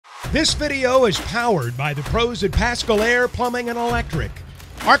This video is powered by the pros at Pascal Air Plumbing and Electric.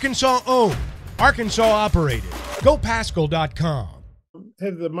 Arkansas owned, Arkansas operated. GoPascal.com.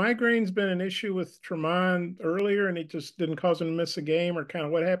 Have the migraines been an issue with Tremont earlier and it just didn't cause him to miss a game, or kind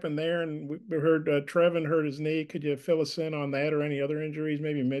of what happened there? And we heard Trevin hurt his knee. Could you fill us in on that or any other injuries,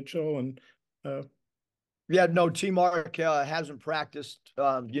 maybe Mitchell? And Yeah, no, T-Mark hasn't practiced,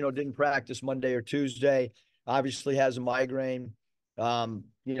 didn't practice Monday or Tuesday. Obviously has a migraine. I'm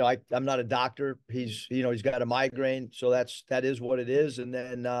not a doctor. He's got a migraine. So that is what it is. And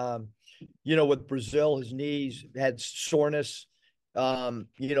then, with Brazil, his knees had soreness,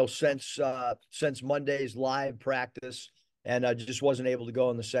 since Monday's live practice, and just wasn't able to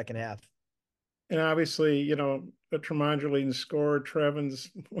go in the second half. And obviously, Tremont's your leading scorer. Trevin's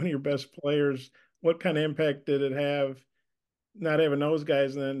one of your best players. What kind of impact did it have not having those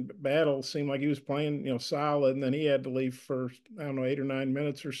guys? And then Battle seemed like he was playing, solid, and then he had to leave for, 8 or 9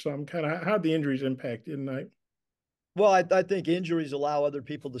 minutes or something. Kind of how'd the injuries impact you tonight? Well, I think injuries allow other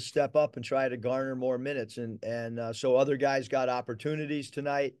people to step up and try to garner more minutes, and so other guys got opportunities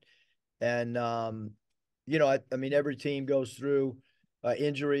tonight. And every team goes through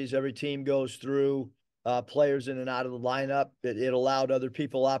injuries. Every team goes through players in and out of the lineup. It allowed other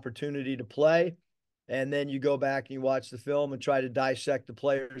people opportunity to play. And then you go back and you watch the film and try to dissect the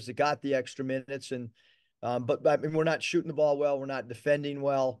players that got the extra minutes. And but we're not shooting the ball well. We're not defending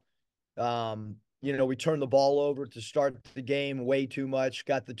well. We turned the ball over to start the game way too much.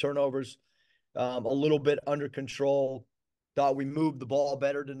 Got the turnovers a little bit under control. Thought we moved the ball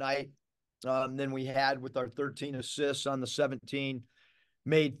better tonight than we had with our 13 assists on the 17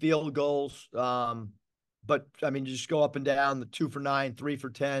 made field goals. But just go up and down the 2 for 9, 3 for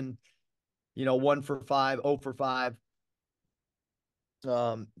 10. 1 for 5, 0 for 5.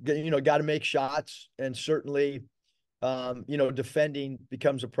 Got to make shots, and certainly, defending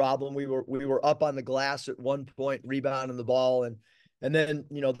becomes a problem. We were up on the glass at one point, rebounding the ball, and then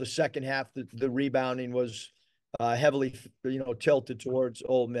the second half, the rebounding was heavily tilted towards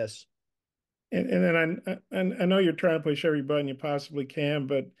Ole Miss. And then I know you're trying to push every button you possibly can,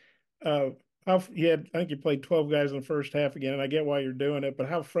 but I think you played 12 guys in the first half again, and I get why you're doing it, but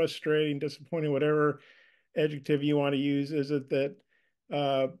how frustrating, disappointing, whatever adjective you want to use, is it that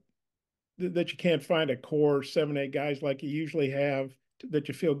that you can't find a core 7, 8 guys like you usually have that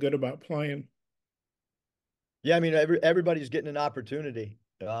you feel good about playing? Yeah, everybody's getting an opportunity.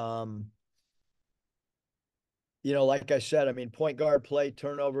 Like I said, point guard play,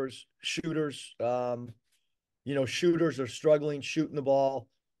 turnovers, shooters. Shooters are struggling shooting the ball.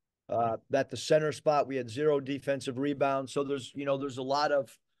 At the center spot, we had 0 defensive rebounds. So there's a lot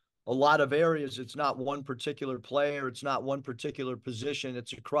of areas. It's not one particular player. It's not one particular position.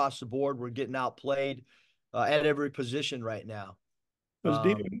 It's across the board. We're getting outplayed at every position right now.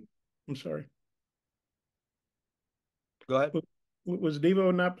 I'm sorry. Go ahead. Was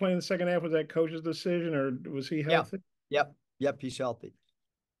Devo not playing the second half? Was that coach's decision, or was he healthy? Yep. He's healthy.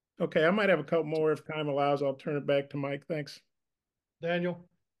 Okay, I might have a couple more if time allows. I'll turn it back to Mike. Thanks. Daniel.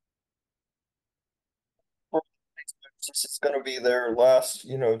 This is going to be their last,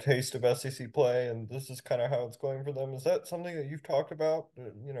 taste of SEC play, and this is kind of how it's going for them. Is that something that you've talked about,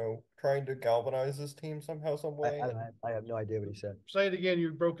 trying to galvanize this team somehow, some way? I have no idea what he said. Say it again.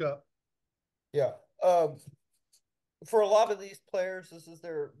 You broke up. Yeah. For a lot of these players, this is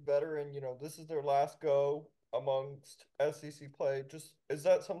their veteran, this is their last go amongst SEC play. Just, is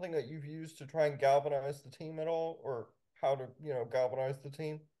that something that you've used to try and galvanize the team at all, or how to, galvanize the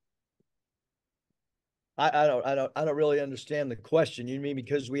team? I don't really understand the question. You mean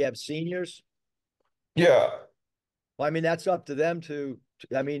because we have seniors? Yeah. Well, that's up to them to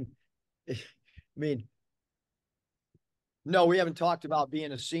no, we haven't talked about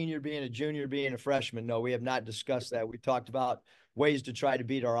being a senior, being a junior, being a freshman. No, we have not discussed that. We talked about ways to try to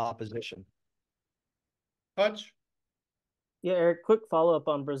beat our opposition. Hutch? Yeah, Eric, quick follow-up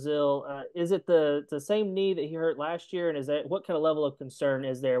on Brazil. Is it the same knee that he hurt last year? And what kind of level of concern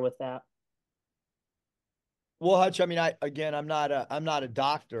is there with that? Well, Hutch, I'm not a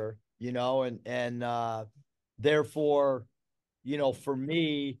doctor, and therefore, for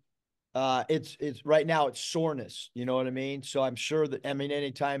me, it's right now it's soreness, you know what I mean? So I'm sure that,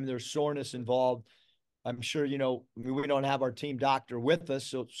 anytime there's soreness involved, I'm sure, we don't have our team doctor with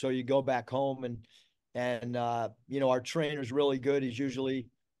us. So you go back home and our trainer's really good. He's usually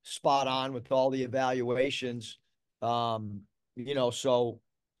spot on with all the evaluations. So,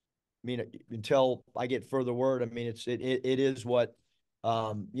 until I get further word, it is what,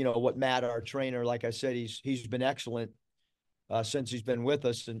 what Matt, our trainer, like I said, he's been excellent since he's been with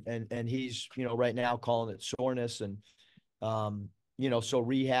us, and he's right now calling it soreness, and so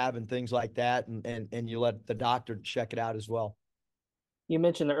rehab and things like that, and you let the doctor check it out as well. You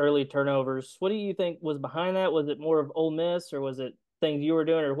mentioned the early turnovers. What do you think was behind that? Was it more of Ole Miss, or was it things you were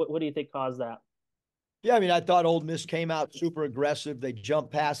doing, or what do you think caused that? Yeah, I mean, I thought Ole Miss came out super aggressive. They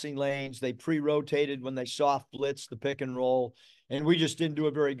jumped passing lanes. They pre-rotated when they soft blitzed the pick and roll, and we just didn't do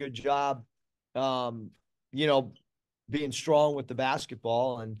a very good job, being strong with the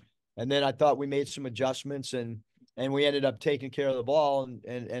basketball. And then I thought we made some adjustments, and we ended up taking care of the ball, and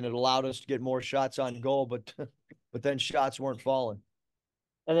it allowed us to get more shots on goal, but then shots weren't falling.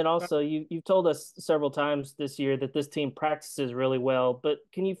 And then also, you've told us several times this year that this team practices really well, but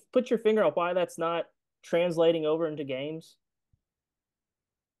can you put your finger on why that's not translating over into games?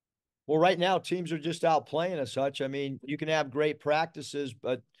 Well, right now teams are just out playing as such. I mean, you can have great practices,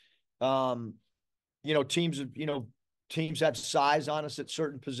 but teams have size on us at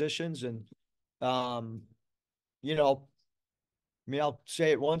certain positions, and I mean, I'll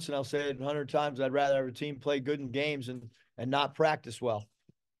say it once and I'll say it 100 times. I'd rather have a team play good in games and not practice well.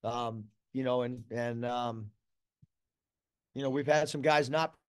 We've had some guys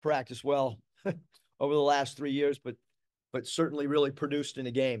not practice well over the last 3 years, but certainly really produced in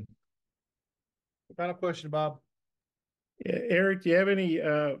a game. Final question, Bob. Yeah, Eric, do you have any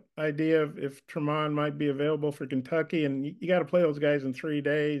idea of if Tremont might be available for Kentucky? And you got to play those guys in 3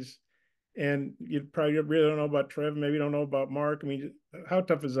 days, and you probably really don't know about Trev, maybe don't know about Mark. I mean, how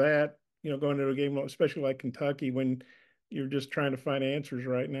tough is that? Going into a game, especially like Kentucky, when you're just trying to find answers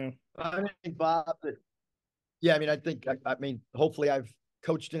right now. I think, Bob, yeah, I mean, hopefully I've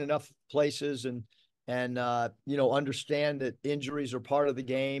coached in enough places and understand that injuries are part of the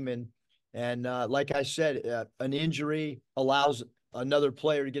game. And like I said, an injury allows another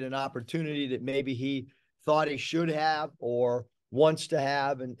player to get an opportunity that maybe he thought he should have or wants to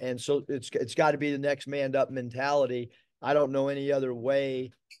have. And so it's got to be the next man up mentality. I don't know any other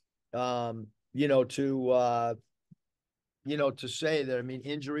way, to say that. I mean,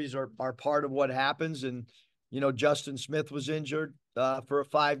 injuries are part of what happens. And, Justin Smith was injured for a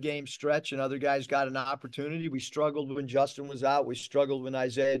 5-game stretch, and other guys got an opportunity. We struggled when Justin was out. We struggled when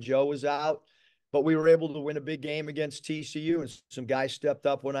Isaiah Joe was out, but we were able to win a big game against TCU, and some guys stepped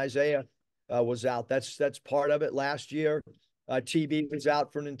up when Isaiah was out. That's part of it. Last year, TB was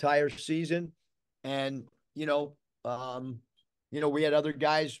out for an entire season, and, we had other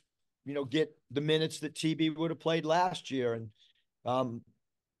guys, get the minutes that TB would have played last year. And,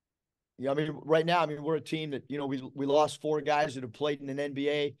 right now, we're a team that, we lost 4 guys that have played in an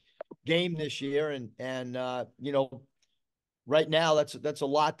NBA game this year. And right now that's a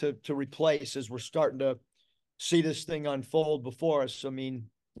lot to replace as we're starting to see this thing unfold before us. I mean,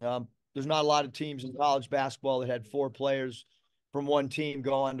 there's not a lot of teams in college basketball that had 4 players from one team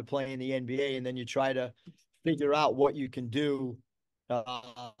go on to play in the NBA. And then you try to figure out what you can do.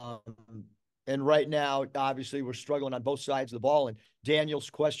 And right now, obviously, we're struggling on both sides of the ball. And Daniel's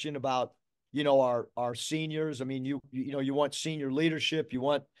question about, our seniors. I mean, you want senior leadership. You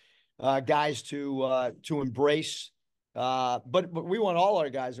want guys to embrace. But we want all our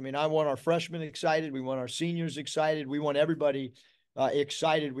guys. I mean, I want our freshmen excited. We want our seniors excited. We want everybody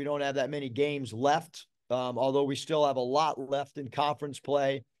excited. We don't have that many games left, although we still have a lot left in conference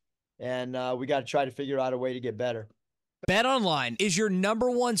play. And we got to try to figure out a way to get better. BetOnline is your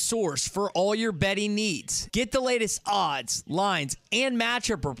 #1 source for all your betting needs. Get the latest odds, lines, and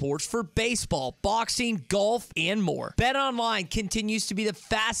matchup reports for baseball, boxing, golf, and more. BetOnline continues to be the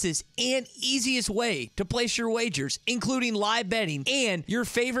fastest and easiest way to place your wagers, including live betting and your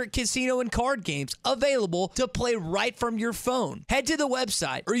favorite casino and card games available to play right from your phone. Head to the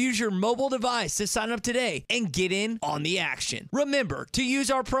website or use your mobile device to sign up today and get in on the action. Remember to use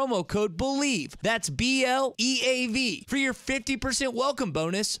our promo code BELIEVE, that's BLEAV, for your 50% welcome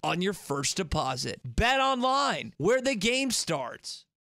bonus on your first deposit. Bet online, where the game starts.